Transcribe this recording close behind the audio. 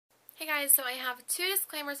guys, so I have two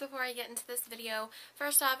disclaimers before I get into this video.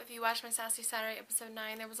 First off, if you watched my Sassy Saturday episode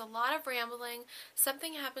 9, there was a lot of rambling.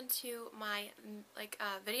 Something happened to my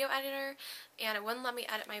video editor, and it wouldn't let me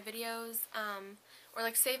edit my videos, or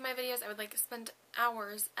save my videos. I would spend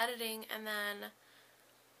hours editing, and then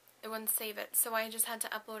it wouldn't save it. So I just had to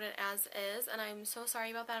upload it as is, and I'm so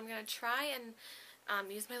sorry about that. I'm going to try and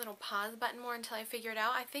use my little pause button more until I figure it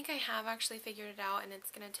out. I think I have actually figured it out, and it's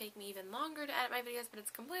going to take me even longer to edit my videos, but it's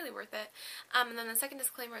completely worth it. And then the second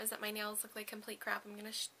disclaimer is that my nails look like complete crap. I'm going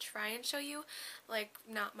to try and show you,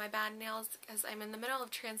 not my bad nails, because I'm in the middle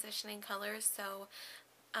of transitioning colors, so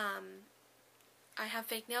I have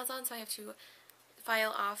fake nails on, so I have to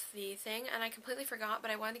file off the thing, and I completely forgot,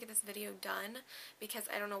 but I wanted to get this video done because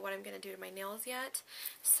I don't know what I'm going to do to my nails yet.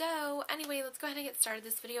 So anyway, let's go ahead and get started.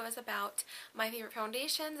 This video is about my favorite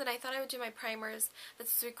foundations, and I thought I would do my primers.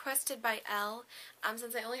 This was requested by Elle.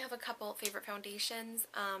 Since I only have a couple favorite foundations,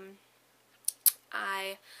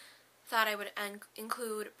 I thought I would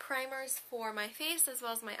include primers for my face as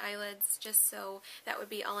well as my eyelids, just so that would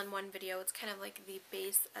be all in one video. It's kind of like the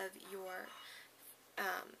base of your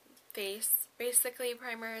face, basically,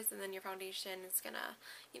 primers, and then your foundation is gonna,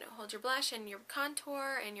 hold your blush and your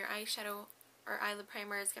contour, and your eyeshadow or eyelid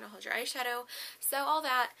primer is gonna hold your eyeshadow. So all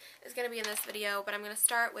that is gonna be in this video, but I'm gonna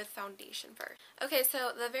start with foundation first. Okay,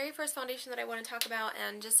 so the very first foundation that I want to talk about,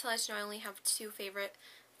 and just to let you know, I only have two favorite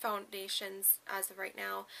foundations as of right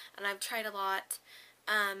now, and I've tried a lot,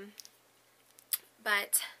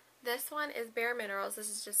 but this one is Bare Minerals. This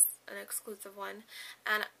is just an exclusive one,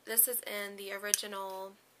 and this is in the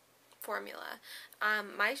original formula.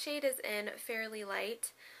 My shade is in Fairly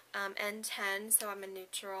Light, N10, so I'm a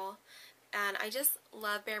neutral, and I just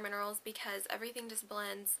love Bare Minerals because everything just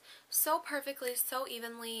blends so perfectly, so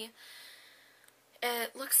evenly.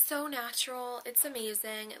 It looks so natural. It's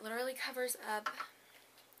amazing. It literally covers up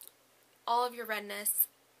all of your redness,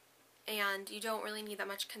 and you don't really need that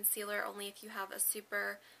much concealer, only if you have a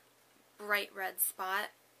super bright red spot.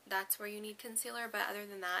 That's where you need concealer, but other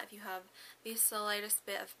than that, if you have the slightest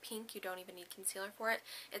bit of pink, you don't even need concealer for it.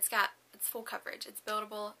 It's full coverage. It's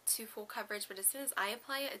buildable to full coverage, but as soon as I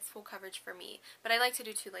apply it, it's full coverage for me. But I like to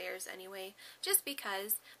do 2 layers anyway, just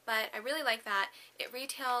because. But I really like that. It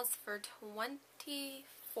retails for $24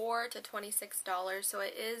 to $26, so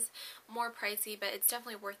it is more pricey, but it's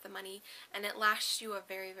definitely worth the money, and it lasts you a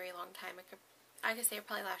very, very long time. I could say it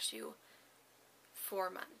probably lasts you 4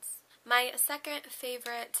 months. My second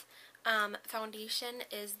favorite foundation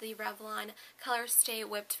is the Revlon Color Stay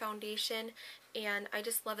Whipped Foundation, and I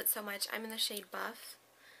just love it so much. I'm in the shade Buff,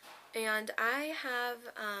 and I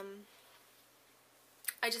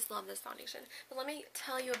just love this foundation. But let me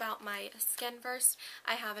tell you about my skin first.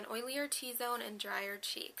 I have an oilier T-zone and drier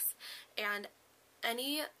cheeks, and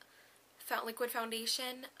any liquid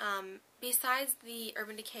foundation, besides the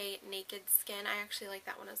Urban Decay Naked Skin, I actually like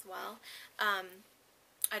that one as well.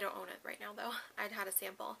 I don't own it right now, though. I'd had a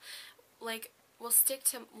sample. Will stick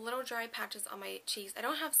to little dry patches on my cheeks. I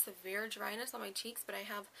don't have severe dryness on my cheeks, but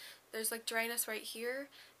there's dryness right here,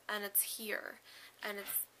 and it's here, and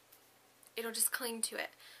it'll just cling to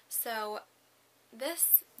it. So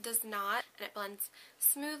this does not, and it blends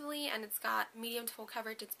smoothly, and it's got medium to full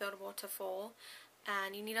coverage. It's buildable to full,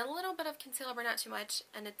 and you need a little bit of concealer, but not too much,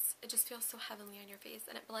 and it just feels so heavenly on your face,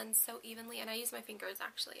 and it blends so evenly, and I use my fingers,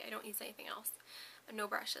 actually. I don't use anything else. No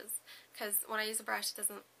brushes, because when I use a brush, it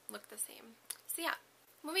doesn't look the same. So yeah.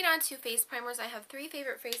 Moving on to face primers, I have 3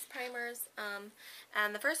 favorite face primers,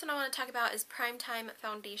 and the first one I want to talk about is Primetime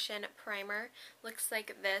Foundation Primer. Looks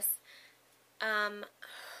like this.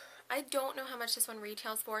 I don't know how much this one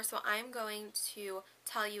retails for, so I'm going to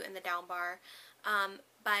tell you in the down bar.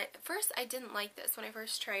 But first, I didn't like this when I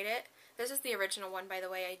first tried it. This is the original one, by the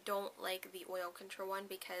way. I don't like the oil control one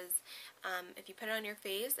because if you put it on your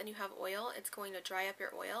face and you have oil, it's going to dry up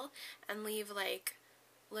your oil and leave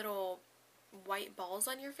little white balls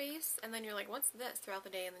on your face, and then you're like, what's this, throughout the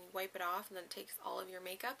day, and then you wipe it off, and then it takes all of your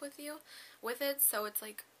makeup with it, so it's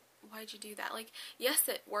like, why'd you do that? Yes,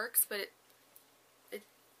 it works, but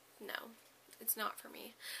no, it's not for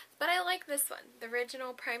me. But I like this one, the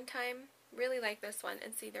original Primetime. Really like this one.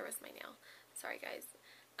 And see, there was my nail. Sorry, guys.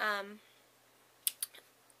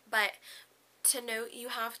 But to note, you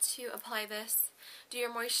have to apply this, do your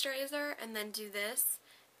moisturizer, and then do this,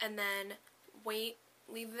 and then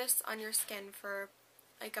leave this on your skin for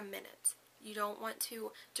a minute. You don't want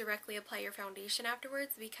to directly apply your foundation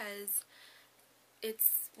afterwards because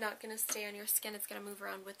it's not going to stay on your skin. It's going to move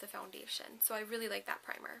around with the foundation. So I really like that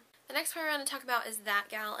primer. The next primer I want to talk about is That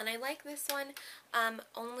Gal, and I like this one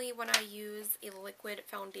only when I use a liquid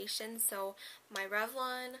foundation. So my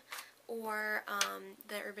Revlon or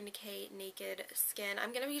the Urban Decay Naked Skin.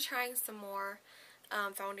 I'm going to be trying some more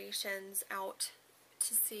foundations out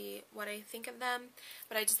to see what I think of them,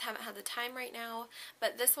 but I just haven't had the time right now.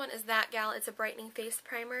 But this one is That Gal. It's a brightening face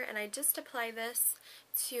primer, and I just apply this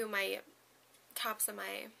to my tops of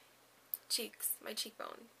my cheeks, my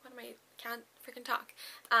cheekbone. What am I, can't freaking talk.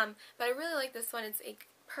 But I really like this one. It's a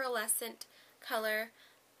pearlescent color,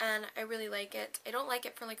 and I really like it. I don't like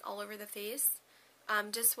it for like all over the face,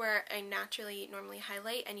 just where I normally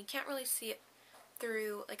highlight, and you can't really see it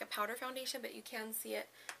through like a powder foundation, but you can see it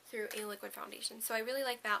through a liquid foundation. So I really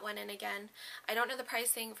like that one, and again, I don't know the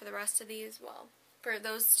pricing for the rest of these, well, for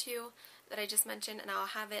those two that I just mentioned, and I'll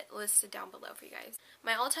have it listed down below for you guys.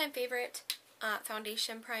 My all-time favorite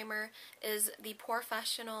foundation primer is the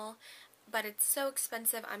Porefessional, but it's so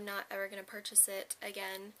expensive I'm not ever going to purchase it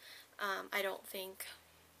again. I don't think,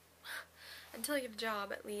 until I get a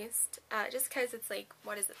job at least, just because it's like,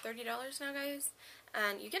 what is it, $30 now, guys?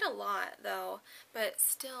 And you get a lot though, but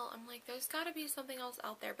still, I'm like, there's gotta be something else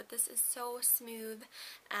out there. But this is so smooth,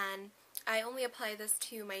 and I only apply this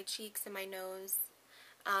to my cheeks and my nose,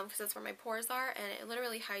 because that's where my pores are, and it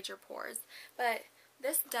literally hides your pores. But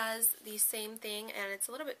this does the same thing, and it's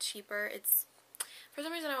a little bit cheaper. It's, for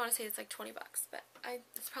some reason I want to say it's like 20 bucks, but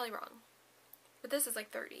it's probably wrong. But this is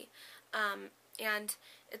like 30. And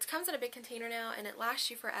it comes in a big container now, and it lasts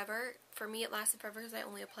you forever. For me, it lasted forever because I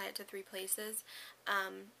only apply it to 3 places.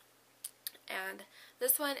 And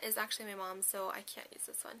this one is actually my mom's, so I can't use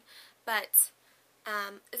this one. But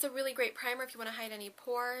it's a really great primer if you want to hide any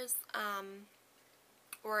pores,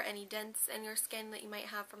 or any dents in your skin that you might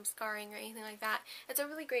have from scarring or anything like that. It's a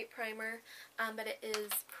really great primer, but it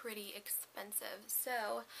is pretty expensive.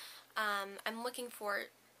 So I'm looking for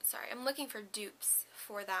dupes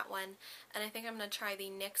for that one, and I think I'm going to try the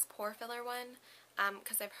NYX Pore Filler one,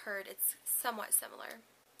 because I've heard it's somewhat similar.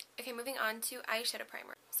 Okay, moving on to eyeshadow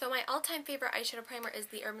primer. So my all-time favorite eyeshadow primer is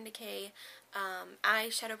the Urban Decay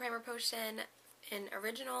Eyeshadow Primer Potion in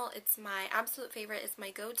Original. It's my absolute favorite. It's my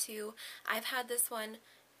go-to. I've had this one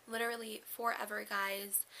literally forever,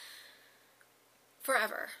 guys.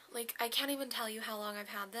 Forever. Like, I can't even tell you how long I've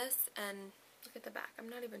had this, and look at the back. I'm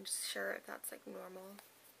not even sure if that's like normal,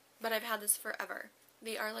 but I've had this forever.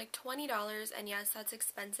 They are like $20, and yes, that's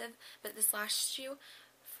expensive, but this lasts you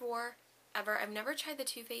forever. I've never tried the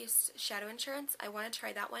Too Faced Shadow Insurance. I want to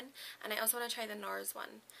try that one, and I also want to try the NARS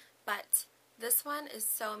one, but this one is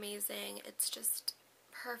so amazing. It's just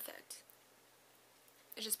perfect.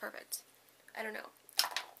 It's just perfect. I don't know.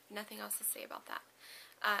 Nothing else to say about that.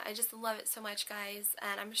 I just love it so much, guys,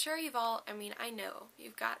 and I'm sure you've all, I mean, I know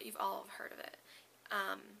you've all heard of it,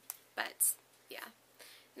 but yeah.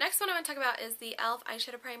 Next one I want to talk about is the e.l.f.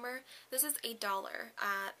 eyeshadow primer. This is $1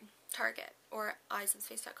 at Target or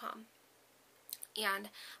eyesofspace.com, and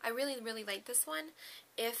I really, really like this one.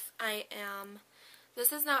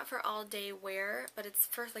 This is not for all day wear, but it's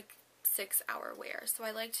for like 6-hour wear, so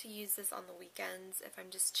I like to use this on the weekends if I'm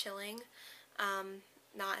just chilling,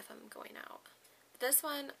 not if I'm going out. This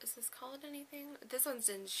one, is this called anything? This one's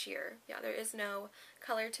in sheer. Yeah, there is no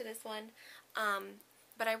color to this one.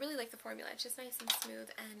 But I really like the formula. It's just nice and smooth,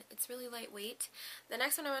 and it's really lightweight. The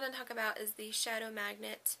next one I want to talk about is the Shadow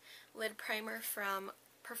Magnet Lid Primer from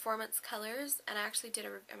Performance Colors, and I actually did I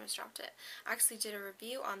almost dropped it. I actually did a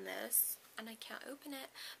review on this, and I can't open it,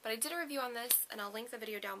 but I did a review on this, and I'll link the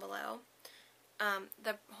video down below.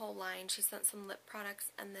 The whole line. She sent some lip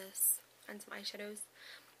products and this, and some eyeshadows.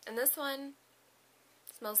 And this one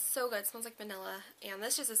smells so good. It smells like vanilla, and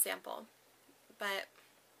this is just a sample, but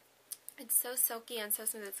it's so silky and so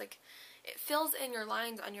smooth. It's like, it fills in your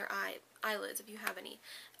lines on your eyelids if you have any.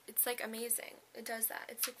 It's like amazing. It does that.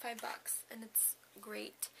 It's like $5, and it's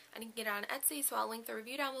great. And you can get it on Etsy, so I'll link the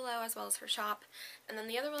review down below as well as her shop. And then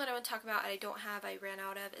the other one that I want to talk about I ran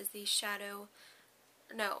out of, is the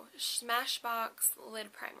Smashbox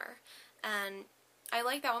Lid Primer. And I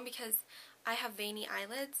like that one because I have veiny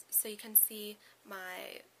eyelids, so you can see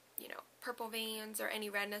my, purple veins or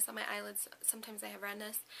any redness on my eyelids. Sometimes I have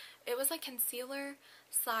redness. It was like concealer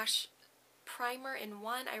slash primer in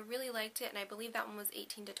one. I really liked it, and I believe that one was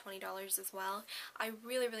 $18 to $20 as well. I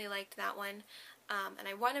really, really liked that one, and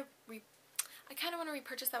I kind of want to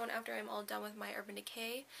repurchase that one after I'm all done with my Urban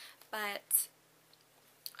Decay, but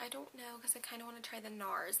I don't know because I kind of want to try the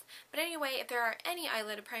NARS. But anyway, if there are any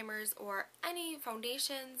eyelid primers or any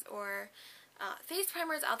foundations or face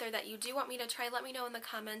primers out there that you do want me to try, let me know in the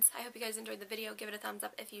comments. I hope you guys enjoyed the video. Give it a thumbs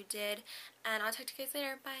up if you did, and I'll talk to you guys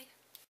later. Bye!